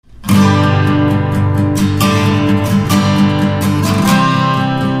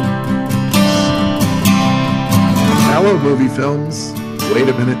movie films. Wait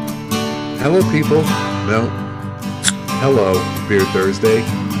a minute. Hello, people. No. Hello, Beer Thursday.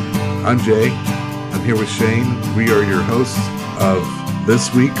 I'm Jay. I'm here with Shane. We are your hosts of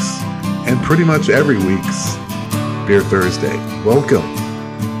this week's and pretty much every week's Beer Thursday. Welcome.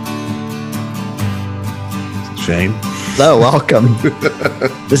 Shane. Hello, welcome.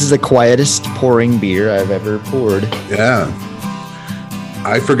 This is the quietest pouring beer I've ever poured. Yeah.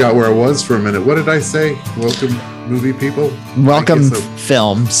 I forgot where I was for a minute. What did I say? Welcome, movie people? Welcome,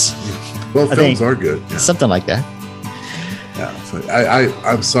 films. Well, films are good. Yeah. Something like that. Yeah. So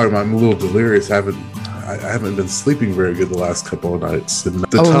I'm sorry, I'm a little delirious. I haven't been sleeping very good the last couple of nights. And the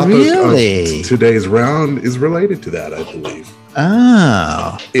topic of today's round is related to that, I believe.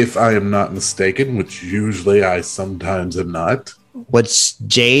 Oh. If I am not mistaken, which usually I sometimes am not. What's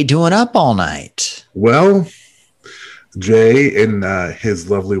Jay doing up all night? Well, Jay and his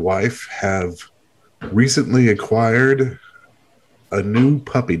lovely wife have recently acquired a new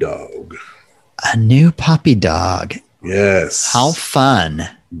puppy dog. A new puppy dog. Yes. How fun.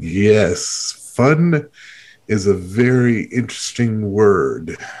 Yes. Fun is a very interesting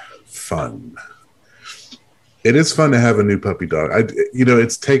word. Fun. It is fun to have a new puppy dog.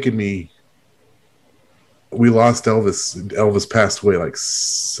 It's taken me. We lost Elvis. Elvis passed away like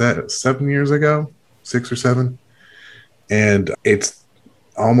 7 years ago, 6 or 7. And it's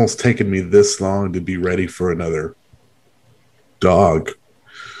almost taken me this long to be ready for another dog.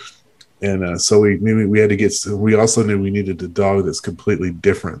 And so we knew we had to get. We also knew we needed a dog that's completely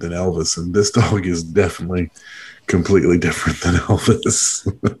different than Elvis, and this dog is definitely completely different than Elvis.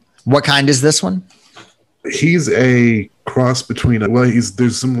 What kind is this one? He's a cross between.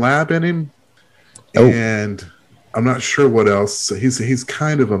 There's some lab in him, and I'm not sure what else. So he's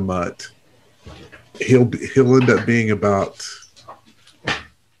kind of a mutt. He'll end up being about.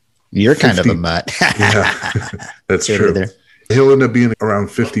 You're 50. Kind of a mutt. Yeah, that's true. He'll end up being around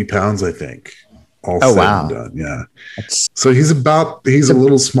 50 pounds, I think. All said and done. Yeah. So he's a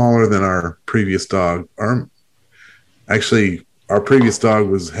little smaller than our previous dog. Our previous dog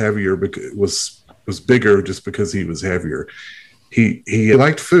was heavier because was bigger just because he was heavier. He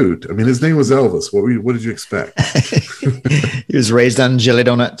liked food. I mean, his name was Elvis. What did you expect? He was raised on jelly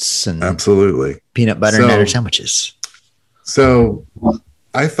donuts and absolutely peanut butter and butter sandwiches. So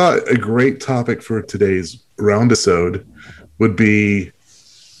I thought a great topic for today's round episode would be,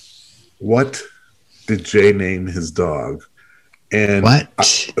 what did Jay name his dog? And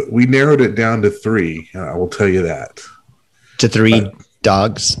we narrowed it down to 3. I will tell you that. To 3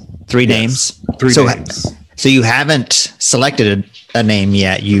 dogs, 3 names. 3 names. So you haven't selected a name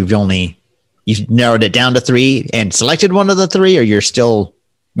yet. You've narrowed it down to 3 and selected one of the 3, or you're still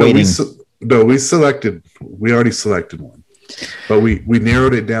waiting? We already selected one, but we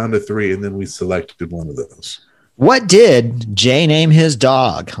narrowed it down to 3, and then we selected one of those. What did Jay name his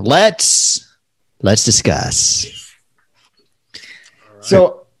dog? Let's discuss.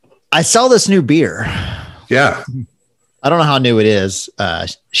 So I saw this new beer. Yeah. I don't know how new it is.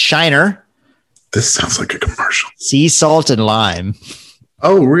 Shiner. This sounds like a commercial. Sea salt and lime.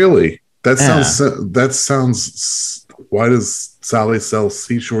 Oh, really? That sounds. Why does Sally sell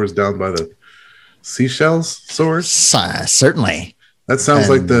seashores down by the seashells source? Certainly. That sounds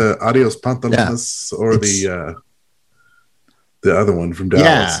like the Adios Pantalones or the other one from Dallas.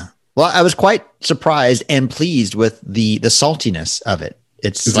 Yeah. Well, I was quite surprised and pleased with the saltiness of it.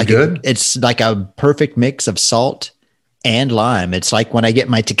 It's it's like a perfect mix of salt and lime. It's like when I get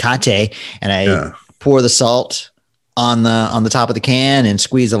my Tecate and I pour the salt on the top of the can and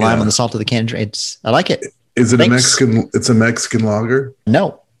squeeze the lime on the salt of the can. I like it. Is it It's a Mexican lager?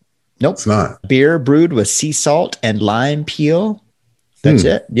 No. Nope. It's not. Beer brewed with sea salt and lime peel. That's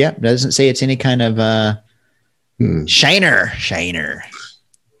it. Yeah. It doesn't say it's any kind of Shiner.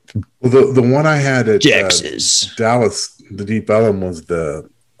 Well, the one I had at Texas, Dallas, the Deep Ellum, was the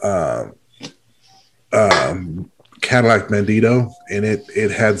Cadillac Bandito, and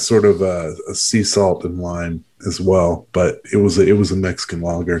it had sort of a sea salt and lime as well, but it was a Mexican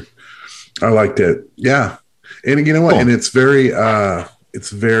lager. I liked it. Yeah. And you know what? Cool. And it's very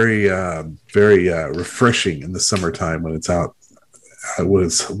refreshing in the summertime when it's out. When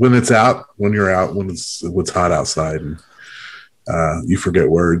you're out, when it's hot outside, and you forget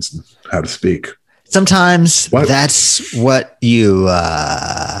words and how to speak. Sometimes that's what you.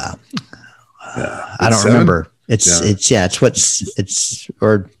 I don't remember. It's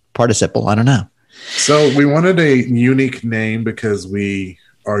or participle. I don't know. So we wanted a unique name because we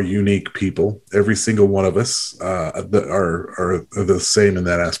are unique people. Every single one of us are the same in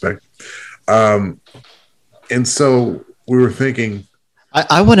that aspect. And so we were thinking,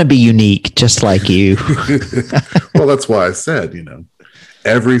 I want to be unique, just like you. Well, that's why I said,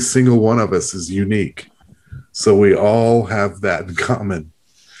 every single one of us is unique. So we all have that in common.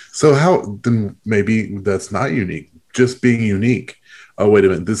 So how then maybe that's not unique, just being unique. Oh, wait a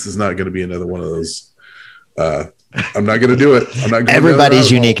minute. This is not going to be another one of those. I'm not going to do it. I'm not going.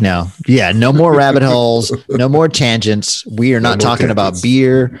 Everybody's unique now. Yeah. No more rabbit holes. No more tangents. We are not talking about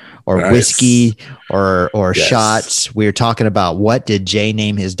beer or whiskey or shots. We're talking about what did Jay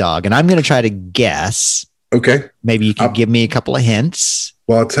name his dog? And I'm going to try to guess. Okay. Maybe you can give me a couple of hints.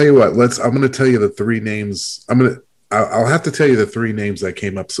 Well, I'll tell you what. I'm going to tell you the three names. I'll have to tell you the three names that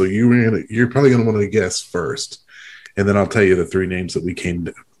came up. So you're probably going to want to guess first, and then I'll tell you the three names that we came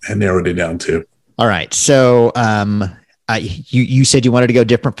to and narrowed it down to. All right. So you said you wanted to go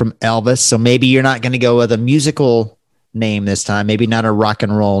different from Elvis. So maybe you're not going to go with a musical name this time. Maybe not a rock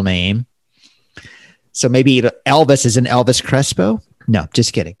and roll name. So maybe Elvis is an Elvis Crespo. No,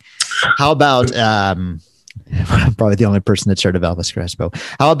 just kidding. How about probably the only person that's heard of Elvis Crespo.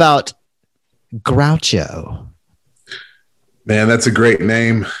 How about Groucho? Man, that's a great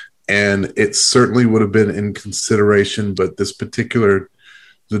name. And it certainly would have been in consideration, but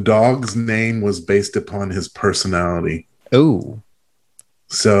the dog's name was based upon his personality. Oh.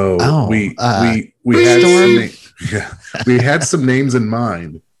 So we had we had some names in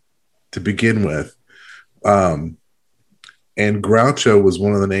mind to begin with. And Groucho was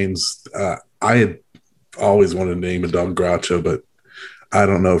one of the names I had always wanted to name a dog Groucho, but I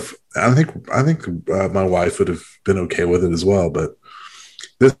don't know if I think my wife would have been okay with it as well, but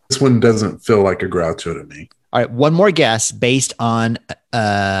this one doesn't feel like a Groucho to me. All right, one more guess based on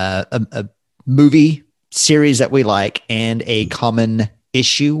a movie series that we like and a common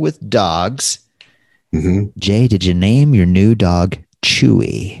issue with dogs. Mm-hmm. Jay, did you name your new dog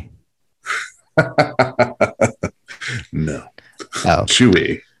Chewy? No. Oh.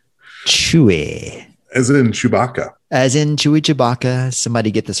 Chewy. As in Chewbacca. As in Chewbacca.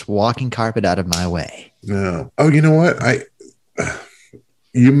 Somebody get this walking carpet out of my way. No. Oh, you know what?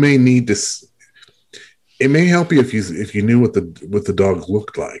 You may need to. It may help you if you knew what the dog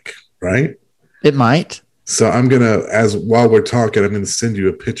looked like, right? It might. So I'm gonna, while we're talking, I'm gonna send you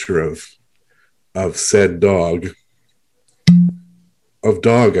a picture of said dog. Of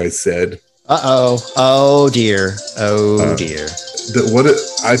dog, I said. Oh dear. Dear. What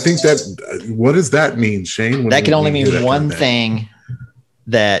does that mean, Shane? That can only mean one thing.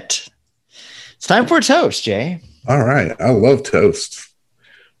 That it's time for a toast, Jay. All right, I love toast.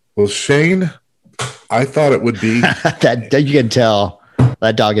 Well, Shane, I thought it would be that you can tell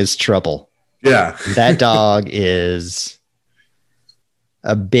that dog is trouble. Yeah, that dog is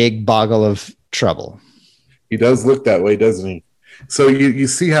a big boggle of trouble. He does look that way, doesn't he? So you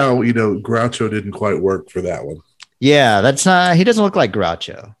see how Groucho didn't quite work for that one. Yeah, that's not. He doesn't look like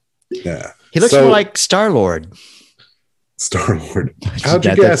Groucho. Yeah, he looks more like Star-Lord. Star-Lord. How'd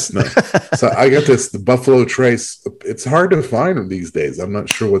you guess? No. So I got the Buffalo Trace. It's hard to find these days. I'm not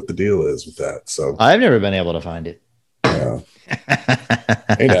sure what the deal is with that. So I've never been able to find it.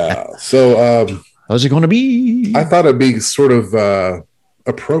 Yeah. So how's it going to be? I thought it'd be sort of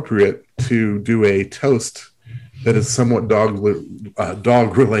appropriate to do a toast that is somewhat dog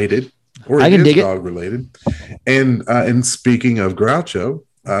related, or I can dig dog related. And speaking of Groucho,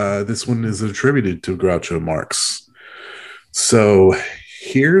 this one is attributed to Groucho Marx. So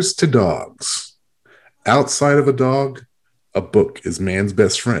here's to dogs. Outside of a dog, a book is man's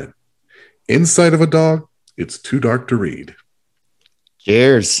best friend. Inside of a dog, it's too dark to read.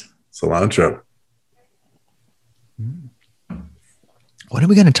 Cheers. Cilantro. What are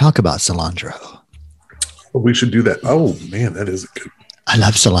we going to talk about, cilantro? Well, we should do that. Oh, man, that is a good. I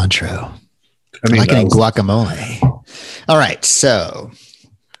love cilantro. I like it in guacamole. All right. So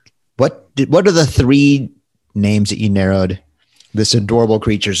what are the three names that you narrowed this adorable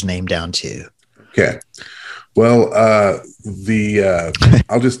creature's name down to? Okay. Well, the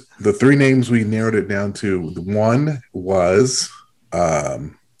three names we narrowed it down to. One was,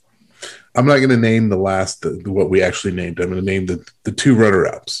 I'm not going to name what we actually named. I'm going to name the two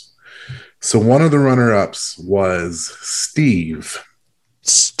runner-ups. So one of the runner-ups was Steve.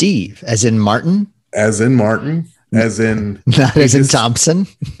 Steve, as in Martin? As in Martin. As in not as in Thompson.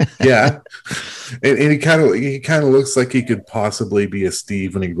 Yeah. And he kind of looks like he could possibly be a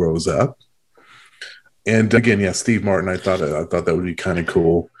Steve when he grows up. And again, yeah, Steve Martin. I thought that would be kind of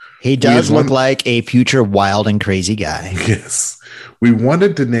cool. He does look like a future wild and crazy guy. Yes. We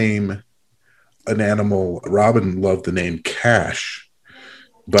wanted to name an animal. Robin loved the name Cash,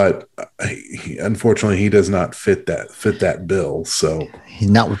 but unfortunately he does not fit that bill. So he's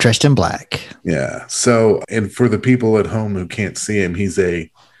not dressed in black. Yeah. So, and for the people at home who can't see him, he's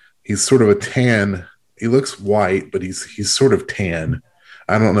sort of a tan. He looks white, but he's sort of tan.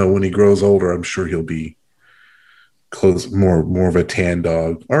 I don't know, when he grows older, I'm sure he'll be more of a tan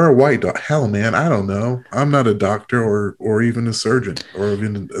dog or a white dog. Hell, man, I don't know. I'm not a doctor or even a surgeon or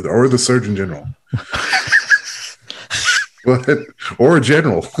the Surgeon General. Or a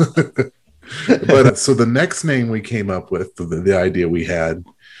general. But so the next name we came up with, the idea we had,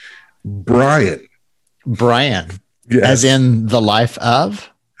 Brian. Yes. As in the life of?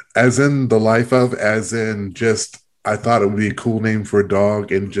 As in the life of, as in just, I thought it would be a cool name for a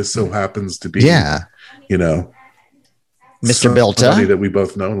dog, and just so happens to be, Mr. Bilta. That we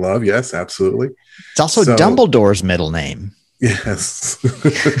both know and love. Yes, absolutely. It's also Dumbledore's middle name. Yes.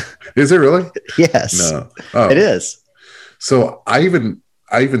 Is it really? Yes. No. Oh. It is. So I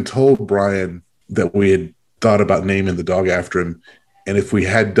even told Brian that we had thought about naming the dog after him, and if we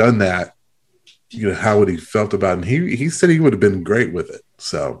had done that, how would he felt about it? And he said he would have been great with it.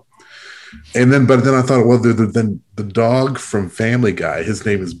 So, but then I thought, well, then the dog from Family Guy, his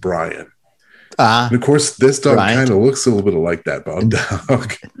name is Brian. And of course, this dog kind of looks a little bit like that dog.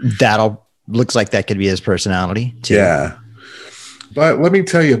 That'll looks like that could be his personality too. Yeah. But let me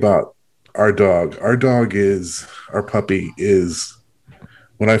tell you about our dog. Our puppy is,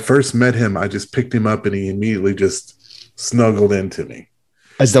 when I first met him, I just picked him up and he immediately just snuggled into me.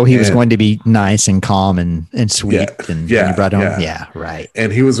 As though he was going to be nice and calm and sweet. And you brought home. Yeah, right.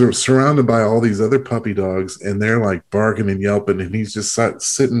 And he was surrounded by all these other puppy dogs, and they're like barking and yelping, and he's just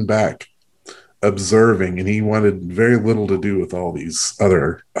sitting back observing, and he wanted very little to do with all these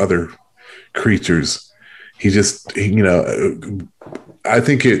other creatures. I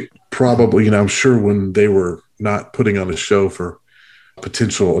think it probably, I'm sure when they were not putting on a show for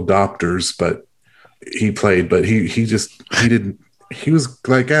potential adopters, but he played, but he didn't. He was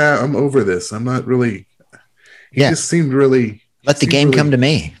like, I'm over this. I'm not really. He just seemed really. Let the game come to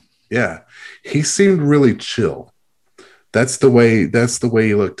me. Yeah, he seemed really chill. That's the way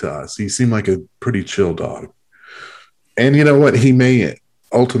he looked to us. He seemed like a pretty chill dog. And you know what? He may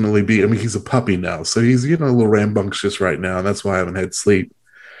ultimately be. I mean, he's a puppy now, so he's a little rambunctious right now, and that's why I haven't had sleep.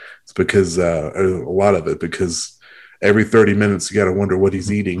 It's because a lot of it because every 30 minutes you got to wonder what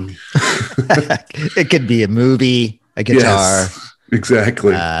he's eating. It could be a movie, a guitar. Yes.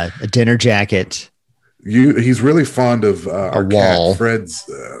 Exactly. A dinner jacket. He's really fond of our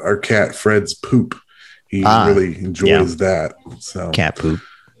cat Fred's poop. He really enjoys that. So cat poop.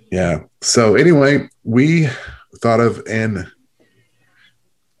 Yeah. So anyway, we thought of it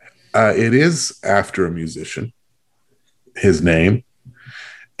is after a musician. His name,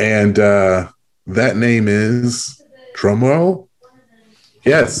 and that name is drumroll.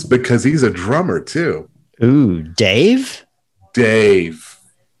 Yes, because he's a drummer too. Ooh, Dave.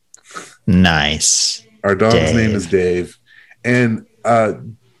 Nice. Our dog's name is Dave. And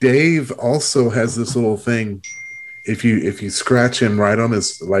Dave also has this little thing. If you scratch him right on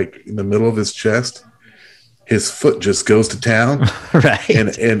his, like in the middle of his chest, his foot just goes to town. Right.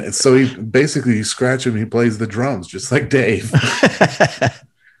 And so you scratch him, he plays the drums just like Dave.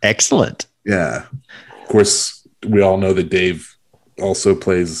 Excellent. Yeah. Of course, we all know that Dave also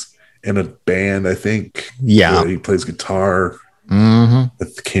plays in a band, I think. Yeah. He plays guitar. Mm-hmm. The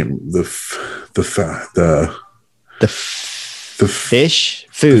fish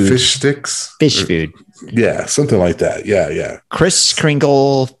food. The fish sticks. Fish food. Yeah, something like that. Yeah. Kris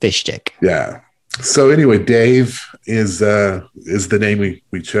Kringle fish stick. Yeah. So anyway, Dave is the name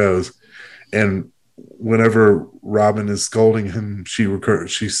we chose. And whenever Robin is scolding him, she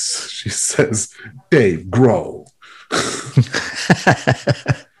says, "Dave, grow."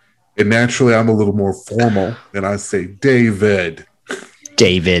 And naturally, I'm a little more formal, and I say, David.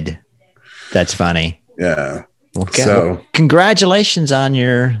 That's funny. Yeah. Okay. So, congratulations on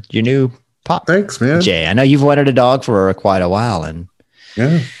your new pup. Thanks, man. Jay, I know you've wanted a dog for quite a while, and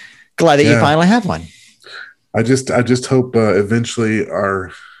glad that you finally have one. I just hope eventually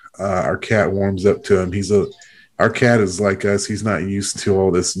our cat warms up to him. Our cat is like us. He's not used to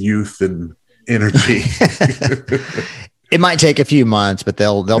all this youth and energy. It might take a few months, but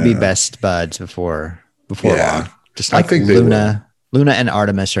they'll be best buds before long. Just like Luna and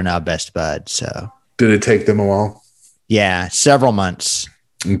Artemis are now best buds. So did it take them a while? Yeah, several months.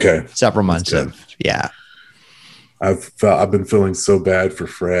 Okay, several months of I've been feeling so bad for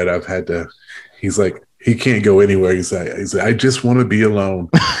Fred. I've had to. He's like he can't go anywhere. He's like I just want to be alone.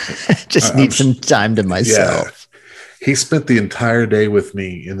 Just need some time to myself. Yeah. He spent the entire day with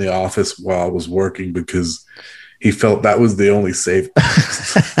me in the office while I was working because he felt that was the only safe.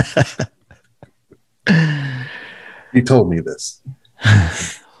 He told me this.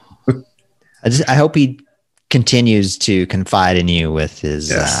 I hope he continues to confide in you with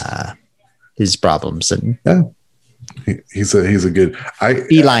his problems and he's a good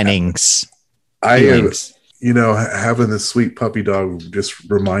felinings. Having this sweet puppy dog just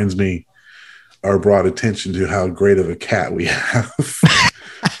reminds me or brought attention to how great of a cat we have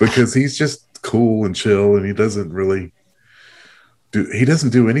because he's just cool and chill and he doesn't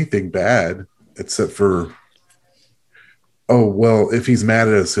do anything bad except for if he's mad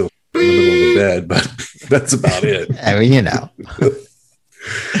at us he'll in the middle of the bed, but that's about it. I mean,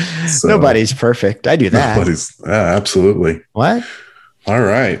 so, nobody's perfect. I do that. Absolutely. What? All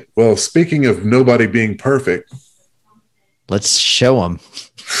right. Well, speaking of nobody being perfect, let's show them.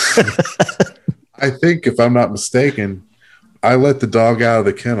 I think, if I'm not mistaken, I let the dog out of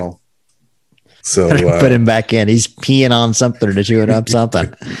the kennel. So put him back in. He's peeing on something or chewing up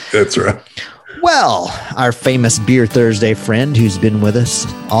something. That's right. Well, our famous Beer Thursday friend who's been with us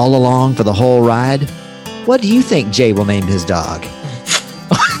all along for the whole ride, what do you think Jay will name his dog?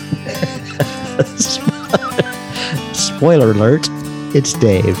 Spoiler alert, it's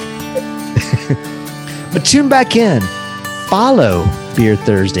Dave. But tune back in. Follow Beer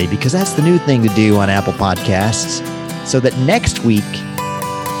Thursday because that's the new thing to do on Apple Podcasts so that next week,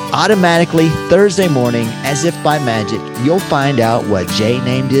 automatically Thursday morning, as if by magic, you'll find out what Jay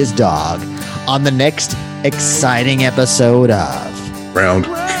named his dog on the next exciting episode of Round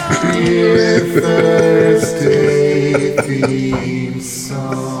Thursday theme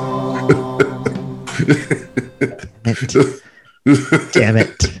song. Damn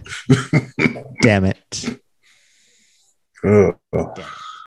it. Damn it. Oh.